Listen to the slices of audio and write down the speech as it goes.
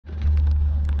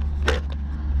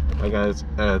Hi guys,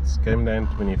 it's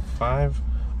GameDan25.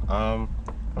 I'm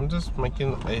just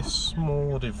making a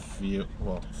small review,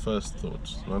 well, first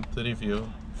thoughts, not the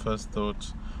review, first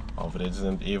thoughts of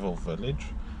Resident Evil Village.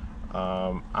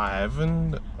 I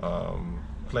haven't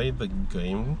played the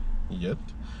game yet,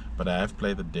 but I have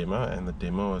played the demo, and the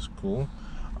demo was cool.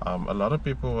 A lot of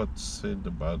people what said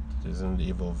about Resident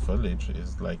Evil Village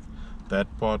is like that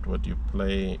part what you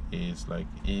play is like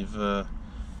either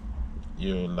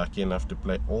you're lucky enough to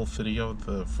play all three of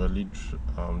the village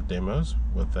demos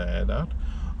with the ad out,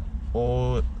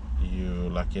 or you're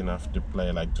lucky enough to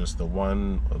play like just the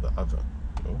one or the other.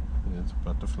 Oh, there's a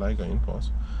butterfly going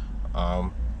past.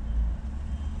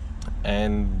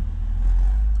 And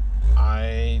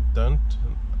I don't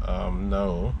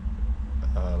know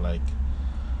like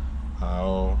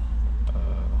how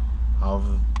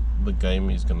the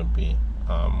game is gonna be.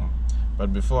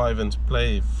 But before I even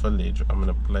play Village, I'm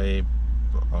gonna play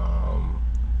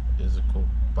is it called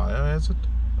Biohazard?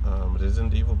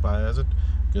 Resident Evil Biohazard,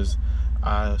 because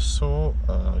I saw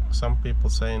some people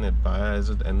saying that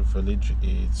Biohazard and Village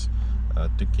is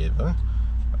together,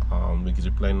 because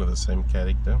you're playing with the same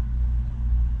character,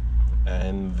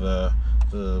 and the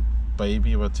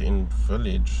baby what's in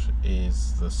Village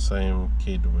is the same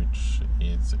kid which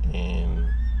is in,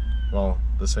 well,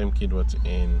 the same kid what's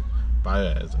in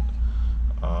Biohazard.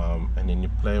 And then you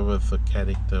play with the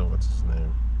character, what's his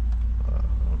name?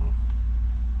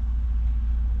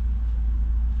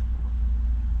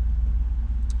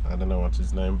 I don't know what's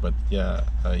his name, but yeah,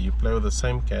 you play with the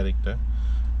same character.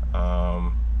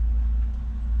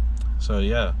 So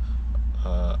yeah,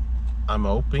 I'm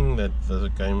hoping that the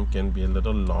game can be a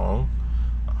little long,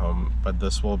 but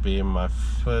this will be my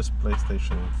first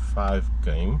PlayStation 5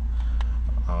 game,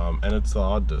 and it's the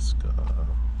hard disk.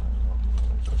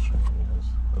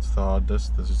 It's the hard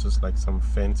disk. This is just like some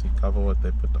fancy cover what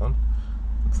they put on.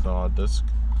 It's the hard disk.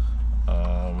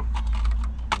 Let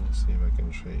me see if I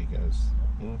can show you guys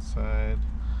inside.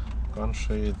 Can't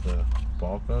show you the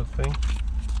barcode thing.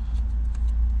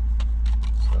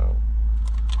 So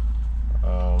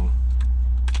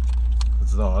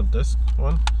it's the hard disk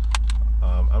one.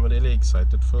 I'm really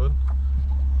excited for it.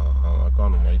 I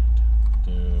can't wait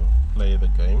to play the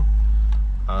game.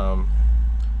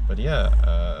 But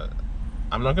yeah,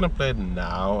 I'm not gonna play it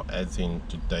now, as in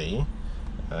today,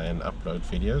 and upload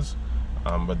videos.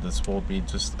 But this will be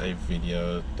just a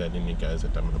video telling you guys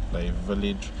that I'm gonna play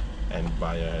Village and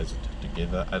Biohazard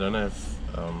together. I don't have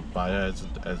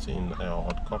Biohazard as in a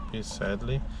hard copy,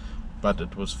 sadly, but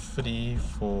it was free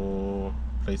for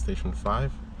PlayStation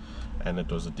 5, and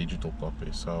it was a digital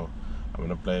copy, so I'm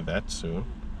gonna play that soon.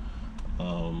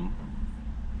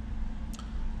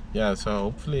 Yeah, so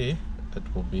hopefully it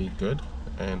will be good,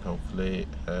 and hopefully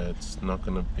it's not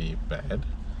gonna be bad.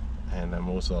 And I'm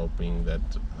also hoping that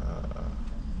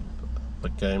the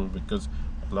game, because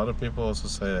a lot of people also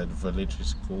say that Village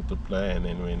is cool to play, and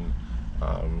then when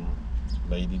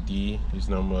Lady D is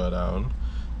no more around,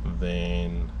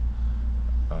 then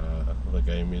the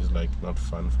game is like not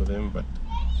fun for them. But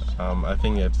I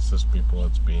think it's just people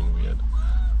that's being weird,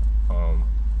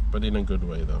 but in a good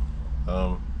way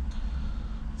though.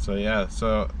 So yeah,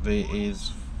 so there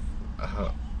is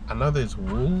I know there's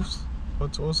wolves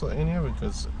what's also in here,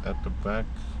 because at the back,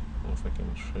 if I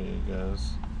can show you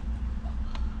guys,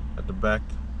 at the back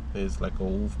there's like a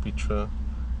wolf picture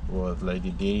with Lady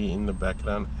D in the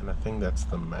background, and I think that's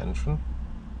the mansion.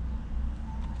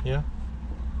 Yeah.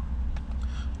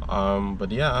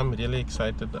 But yeah, I'm really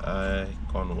excited. I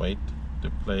can't wait to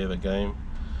play the game.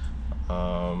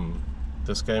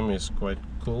 This game is quite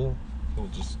cool. I'll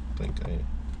just take a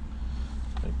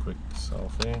quick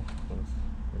selfie with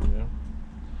video.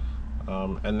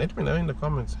 And let me know in the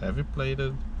comments, have you played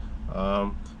it?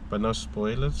 But no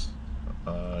spoilers,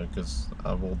 because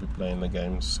I will be playing the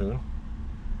game soon.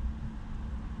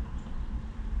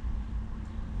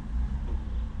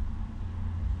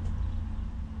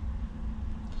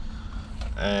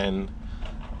 And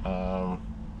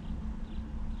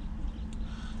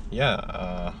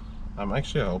yeah, I'm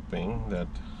actually hoping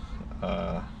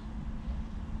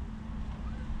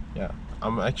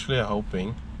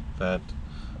that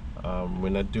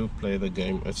when I do play the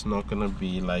game, it's not gonna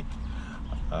be like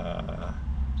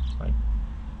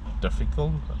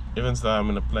difficult. Even though I'm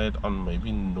gonna play it on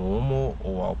maybe normal,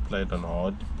 or I'll play it on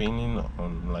hard, depending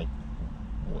on like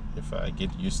if I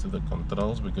get used to the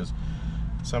controls, because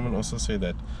someone also said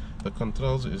that the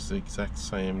controls is the exact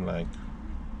same like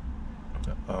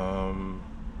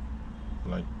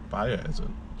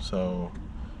Biohazard. So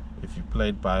if you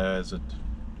played Biohazard,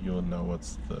 you'll know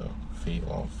what's the feel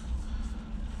of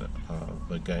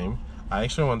the game. I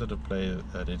actually wanted to play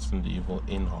Resident Evil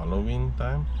in Halloween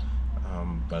time,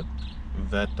 but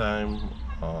that time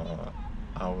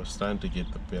I was trying to get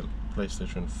the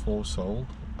PlayStation 4 sold,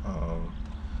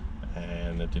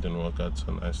 and it didn't work out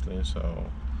so nicely, so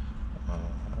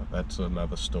that's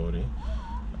another story.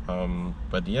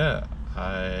 But yeah,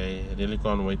 I really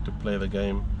can't wait to play the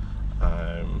game.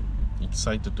 I'm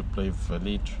excited to play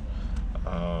Village,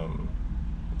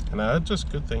 and I heard just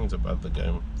good things about the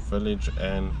game, Village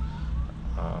and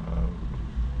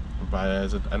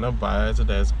Biohazard. I know Biohazard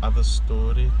has other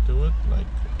story to it, like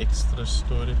extra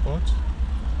story parts,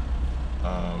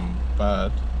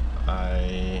 but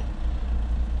I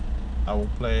will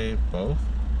play both,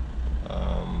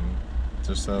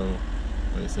 just so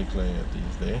basically at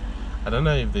least there. I don't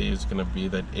know if there is gonna be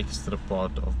that extra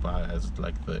part of Biohazard,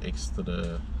 like the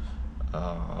extra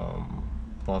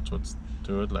parts what's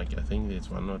to it. Like I think there's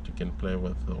one what you can play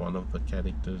with one of the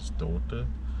characters' daughter,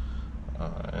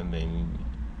 and then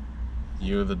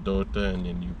you're the daughter, and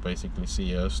then you basically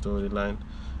see her storyline.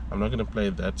 I'm not gonna play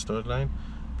that storyline,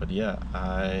 but yeah,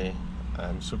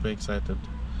 I'm super excited,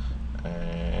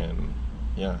 and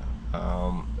yeah,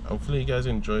 hopefully you guys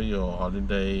enjoy your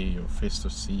holiday, your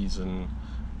festive season,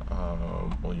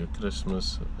 or your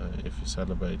Christmas, if you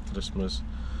celebrate Christmas.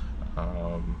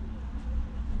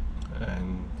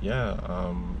 And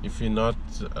yeah, if you're not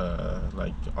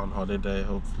like on holiday,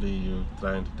 hopefully you're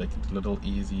trying to take it a little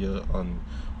easier on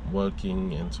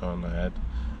working and so on like that,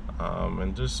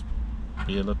 and just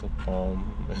be a little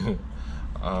calm.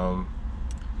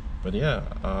 But yeah,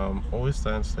 always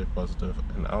try and stay positive,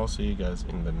 and I'll see you guys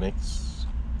in the next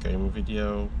game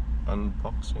video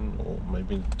unboxing, or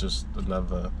maybe just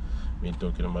another me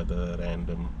talking about a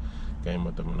random game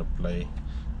that I'm gonna play.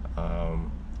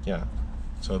 Yeah,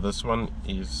 so this one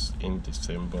is in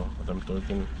December that I'm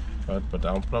talking about, but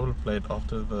I'll probably play it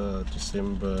after the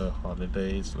December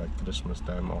holidays, like Christmas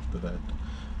time, after that,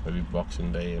 maybe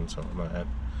Boxing Day and so on like that.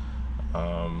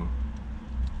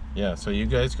 Yeah, so you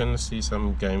guys gonna see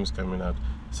some games coming out.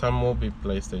 Some will be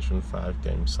PlayStation 5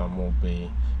 games, some will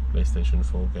be PlayStation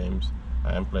 4 games.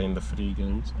 I am playing the free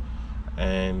games.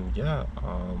 And yeah,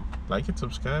 like and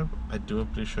subscribe. I do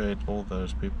appreciate all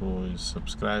those people who is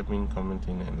subscribing,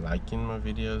 commenting and liking my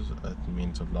videos. It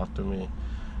means a lot to me,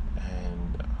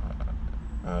 and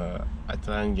I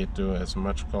try and get to as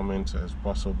much comments as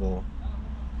possible.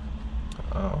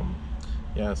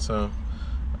 Yeah, so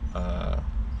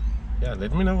yeah,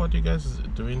 let me know what you guys are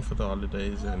doing for the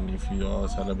holidays, and if you are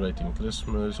celebrating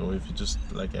Christmas, or if you just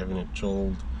like having a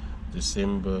chilled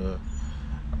December.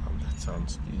 That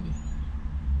sounds scary.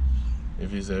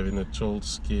 If you're having a chilled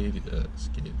scary,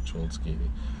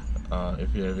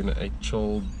 if you're having a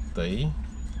chilled day,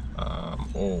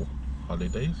 or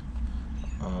holidays,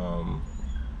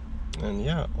 and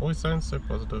yeah, always try and stay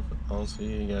positive. I'll see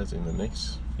you guys in the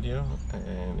next video,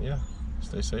 and yeah,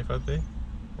 stay safe out there,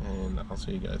 and I'll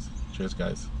see you guys. Cheers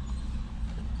guys.